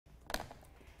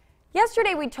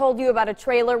Yesterday, we told you about a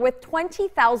trailer with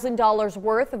 $20,000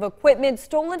 worth of equipment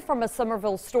stolen from a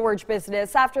Somerville storage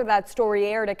business. After that story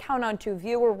aired, a Count on 2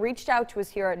 viewer reached out to us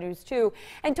here at News 2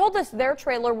 and told us their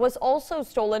trailer was also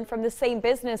stolen from the same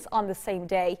business on the same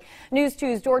day. News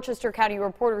 2's Dorchester County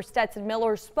reporter Stetson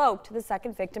Miller spoke to the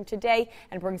second victim today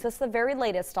and brings us the very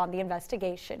latest on the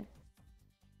investigation.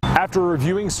 After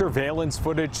reviewing surveillance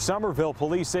footage, Somerville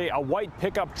police say a white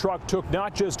pickup truck took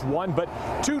not just one, but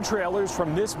two trailers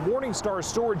from this Morningstar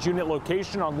storage unit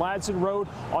location on Ladson Road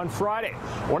on Friday.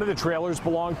 One of the trailers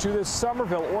belonged to the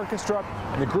Somerville Orchestra,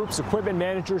 and the group's equipment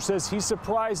manager says he's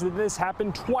surprised that this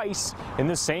happened twice in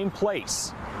the same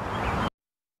place.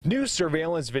 New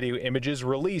surveillance video images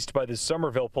released by the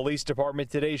Somerville Police Department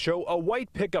today show a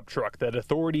white pickup truck that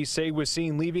authorities say was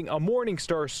seen leaving a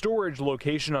Morningstar storage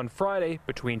location on Friday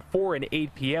between 4 and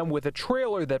 8 p.m. with a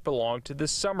trailer that belonged to the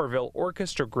Somerville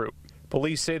Orchestra group.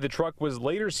 Police say the truck was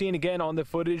later seen again on the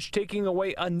footage taking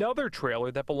away another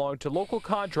trailer that belonged to local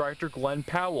contractor Glenn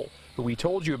Powell, who we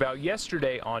told you about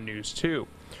yesterday on News 2.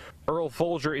 Earl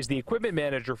Folger is the equipment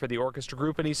manager for the orchestra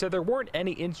group, and he said there weren't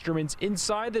any instruments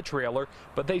inside the trailer,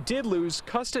 but they did lose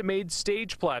custom-made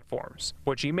stage platforms,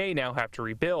 which he may now have to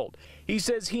rebuild. He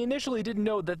says he initially didn't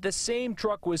know that the same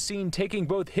truck was seen taking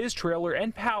both his trailer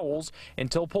and Powell's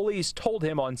until police told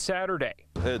him on Saturday.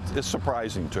 It's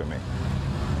surprising to me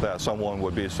that someone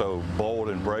would be so bold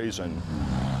and brazen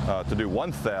to do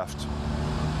one theft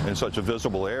in such a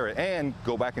visible area and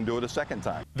go back and do it a second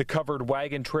time. The covered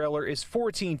wagon trailer is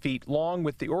 14 feet long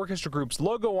with the orchestra group's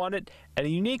logo on it and a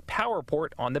unique power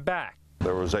port on the back.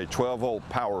 There was a 12-volt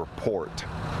power port,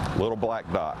 little black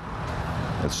dot.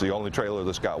 It's the only trailer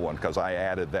that's got one because I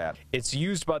added that. It's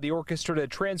used by the orchestra to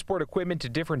transport equipment to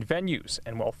different venues,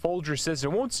 and while Folger says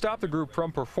it won't stop the group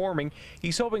from performing,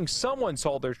 he's hoping someone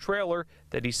saw their trailer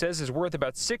that he says is worth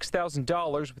about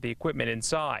 $6,000 with the equipment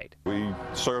inside. We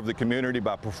serve the community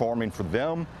by performing for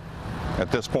them.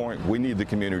 At this point, we need the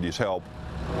community's help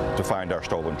to find our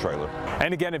stolen trailer.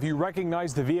 And again, if you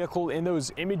recognize the vehicle in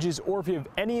those images or if you have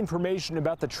any information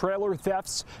about the trailer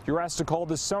thefts, you're asked to call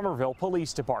the Somerville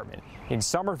Police Department. In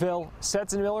Somerville,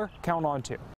 Stetson Miller, Count on 2.